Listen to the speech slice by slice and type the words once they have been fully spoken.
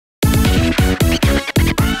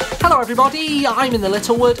Hello everybody, I'm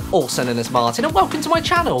InTheLittleWood, also known as Martin, and welcome to my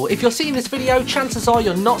channel. If you're seeing this video, chances are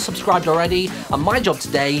you're not subscribed already, and my job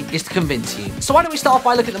today is to convince you. So why don't we start off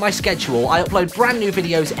by looking at my schedule. I upload brand new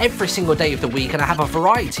videos every single day of the week, and I have a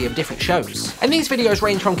variety of different shows. And these videos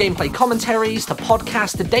range from gameplay commentaries, to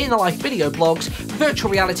podcasts, to day-in-the-life video blogs,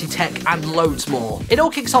 virtual reality tech, and loads more. It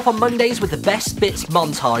all kicks off on Mondays with the Best Bits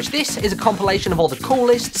montage. This is a compilation of all the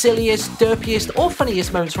coolest, silliest, derpiest, or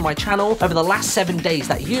funniest moments from my channel over the last 7 days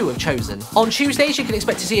that you have chosen. On Tuesdays, you can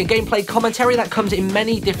expect to see a gameplay commentary that comes in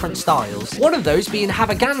many different styles. One of those being Have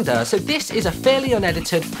a Gander, so this is a fairly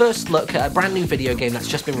unedited first look at a brand new video game that's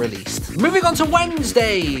just been released. Moving on to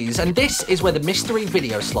Wednesdays, and this is where the mystery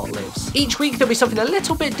video slot lives. Each week there'll be something a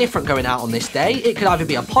little bit different going out on this day. It could either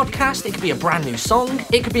be a podcast, it could be a brand new song,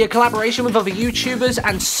 it could be a collaboration with other YouTubers,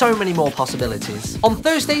 and so many more possibilities. On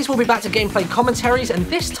Thursdays, we'll be back to gameplay commentaries, and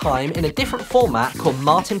this time in a different format called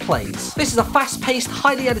Martin Plays. This is a fast-paced,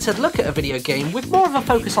 highly edited look at a video game with more of a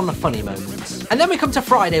focus on the funny moments. And then we come to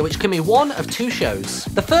Friday, which can be one of two shows.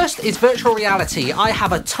 The first is virtual reality. I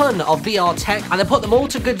have a ton of VR tech, and I put them all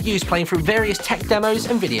to good use playing through various tech demos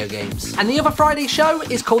and video games. And the other Friday show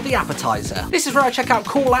is called The Appetizer. This is where I check out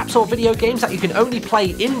cool apps or video games that you can only play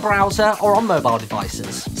in browser or on mobile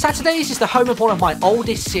devices. Saturdays is the home of one of my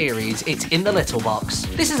oldest series. It's In the Little Box.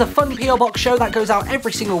 This is a fun PO Box show that goes out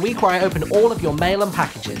every single week where I open all of your mail and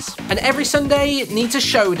packages. And every Sunday needs a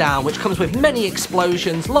showdown, which comes with many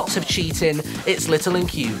explosions, lots of cheating. It's little and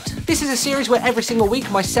cute. This is a series where every single week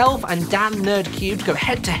myself and Dan Nerd Cubed go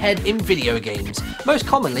head to head in video games, most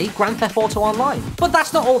commonly Grand Theft Auto Online. But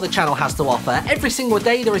that's not all the channel has to offer. Every single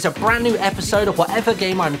day there is a brand new episode of whatever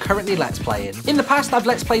game I'm currently Let's Playing. In the past I've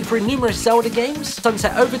Let's Played through numerous Zelda games,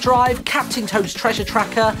 Sunset Overdrive, Captain Toad's Treasure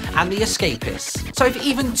Tracker, and The Escapist. So if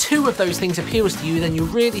even two of those things appeals to you, then you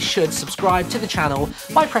really should subscribe to the channel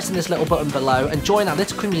by pressing this little button below and join our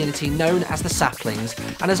little community known as the Saplings.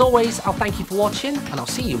 And as always, I'll thank you for watching, and I'll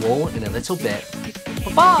see you all in a little bit.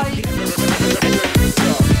 Bye-bye!